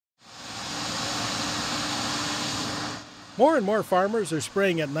More and more farmers are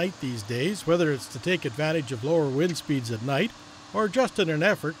spraying at night these days, whether it's to take advantage of lower wind speeds at night or just in an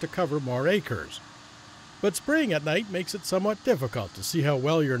effort to cover more acres. But spraying at night makes it somewhat difficult to see how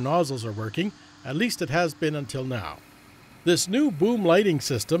well your nozzles are working, at least it has been until now. This new boom lighting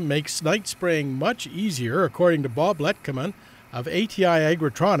system makes night spraying much easier, according to Bob Letkeman of ATI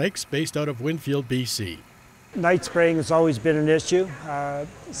Agritronics, based out of Winfield, BC. Night spraying has always been an issue.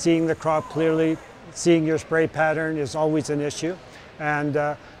 Seeing the crop clearly, seeing your spray pattern is always an issue.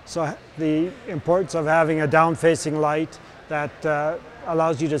 And so the importance of having a down-facing light that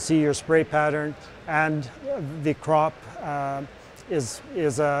allows you to see your spray pattern and the crop is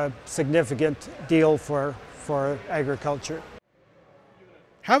a significant deal for agriculture.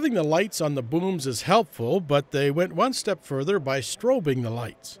 Having the lights on the booms is helpful, but they went one step further by strobing the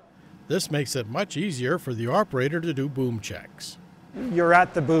lights. This makes it much easier for the operator to do boom checks. You're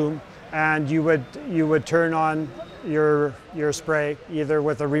at the boom and you would turn on your spray either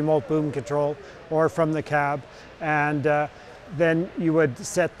with a remote boom control or from the cab, and then you would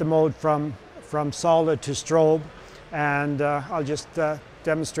set the mode from solid to strobe, and I'll just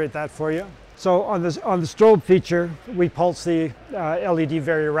demonstrate that for you. So on the strobe feature, we pulse the LED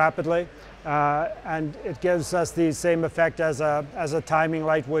very rapidly, and it gives us the same effect as a timing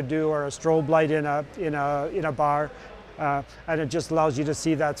light would do, or a strobe light in a bar, and it just allows you to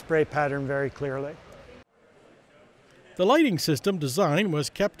see that spray pattern very clearly. The lighting system design was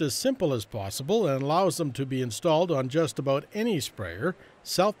kept as simple as possible and allows them to be installed on just about any sprayer,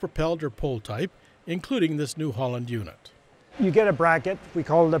 self-propelled or pull type, including this New Holland unit. You get a bracket, we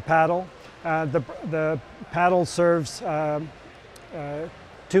call it a paddle. The paddle serves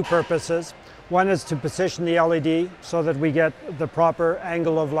two purposes. One is to position the LED so that we get the proper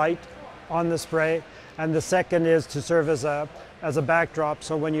angle of light on the spray, and the second is to serve as a backdrop,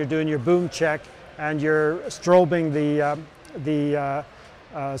 so when you're doing your boom check and you're strobing the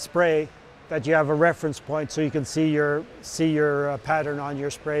spray, that you have a reference point so you can see your pattern on your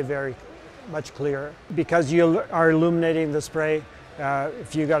spray very much clearer. Because you are illuminating the spray,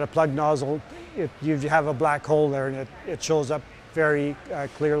 if you got a plug nozzle, you have a black hole there, and it shows up very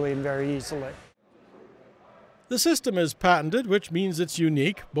clearly and very easily. The system is patented, which means it's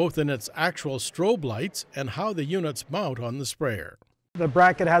unique both in its actual strobe lights and how the units mount on the sprayer. The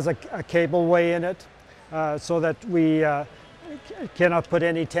bracket has a cableway in it, so that we cannot put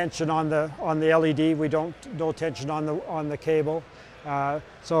any tension on the LED. We no tension on the cable.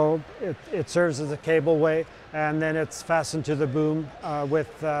 So it serves as a cableway, and then it's fastened to the boom with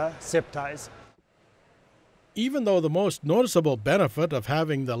zip ties. Even though the most noticeable benefit of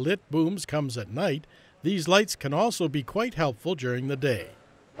having the lit booms comes at night, these lights can also be quite helpful during the day.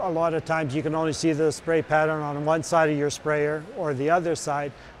 A lot of times you can only see the spray pattern on one side of your sprayer or the other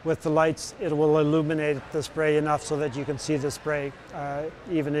side. With the lights, it will illuminate the spray enough so that you can see the spray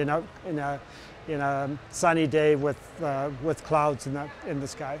even in a sunny day with clouds in the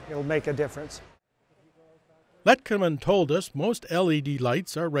sky. It'll make a difference. Letkeman told us most LED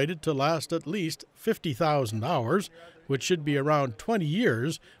lights are rated to last at least 50,000 hours, which should be around 20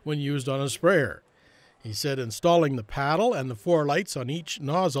 years when used on a sprayer. He said installing the paddle and the 4 lights on each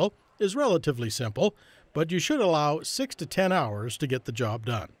nozzle is relatively simple, but you should allow 6 to 10 hours to get the job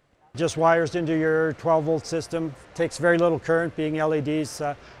done. Just wires into your 12-volt system, takes very little current, being LEDs.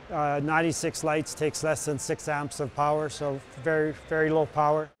 96 lights takes less than 6 amps of power, so very, very low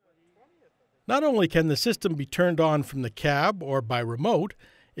power. Not only can the system be turned on from the cab or by remote,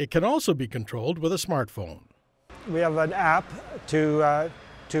 it can also be controlled with a smartphone. We have an app to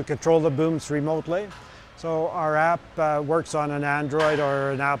control the booms remotely. So our app works on an Android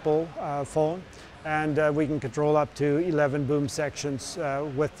or an Apple phone, and we can control up to 11 boom sections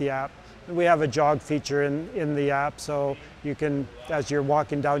with the app. And we have a jog feature in the app, so you can, as you're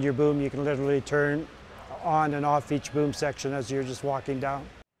walking down your boom, you can literally turn on and off each boom section as you're just walking down.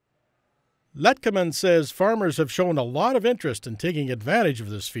 Letkeman says farmers have shown a lot of interest in taking advantage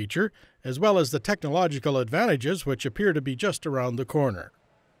of this feature, as well as the technological advantages which appear to be just around the corner.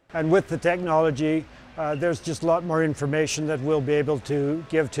 And with the technology, there's just a lot more information that we'll be able to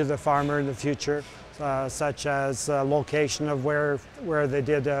give to the farmer in the future, such as location of where they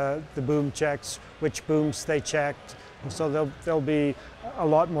did the boom checks, which booms they checked. So there'll be a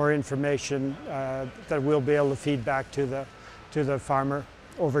lot more information that we'll be able to feed back to the farmer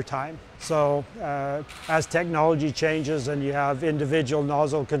over time. So as technology changes and you have individual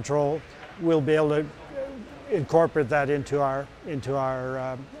nozzle control, we'll be able to incorporate that into our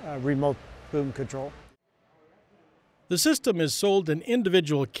remote boom control. The system is sold in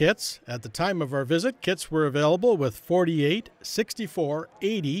individual kits. At the time of our visit, kits were available with 48, 64,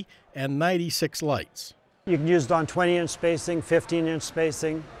 80, and 96 lights. You can use it on 20-inch spacing, 15-inch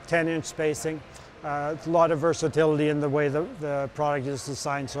spacing, 10-inch spacing. It's a lot of versatility in the way the product is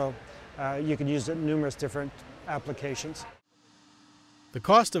designed, so you can use it in numerous different applications. The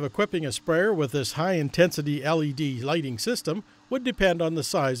cost of equipping a sprayer with this high-intensity LED lighting system would depend on the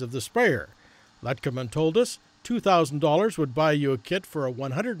size of the sprayer. Letkeman told us $2,000 would buy you a kit for a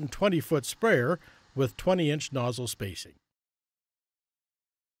 120-foot sprayer with 20-inch nozzle spacing.